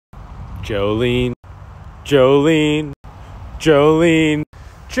Joleeeene, Joleeeene, Joleeeene,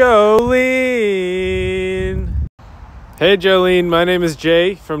 Joleeeene. Hey Joleeeene, my name is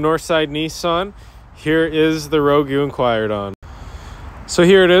Jay from Northside Nissan. Here is the Rogue you inquired on. So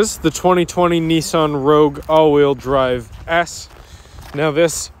here it is, the 2020 Nissan Rogue all-wheel drive S. Now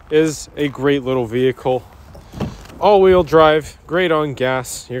this is a great little vehicle. All-wheel drive, great on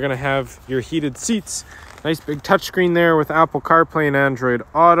gas. You're gonna have your heated seats, nice big touchscreen there with Apple CarPlay and Android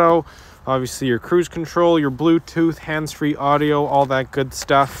Auto. Obviously your cruise control, your Bluetooth, hands-free audio, all that good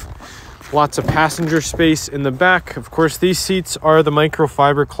stuff. Lots of passenger space in the back. Of course, these seats are the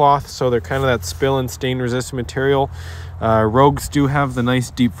microfiber cloth, so they're kind of that spill and stain resistant material. Rogues do have the nice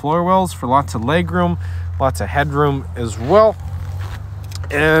deep floor wells for lots of leg room, lots of headroom as well,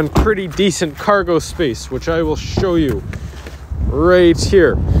 and pretty decent cargo space, which I will show you right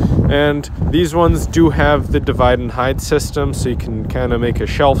here. And these ones do have the divide and hide system, so you can kind of make a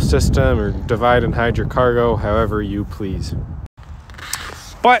shelf system or divide and hide your cargo however you please.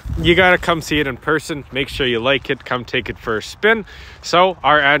 But you gotta come see it in person. Make sure you like it. Come take it for a spin. So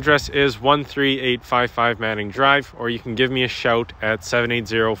our address is 13855 Manning Drive, or you can give me a shout at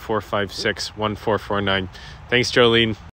 780-456-1449. Thanks, Joleeeene.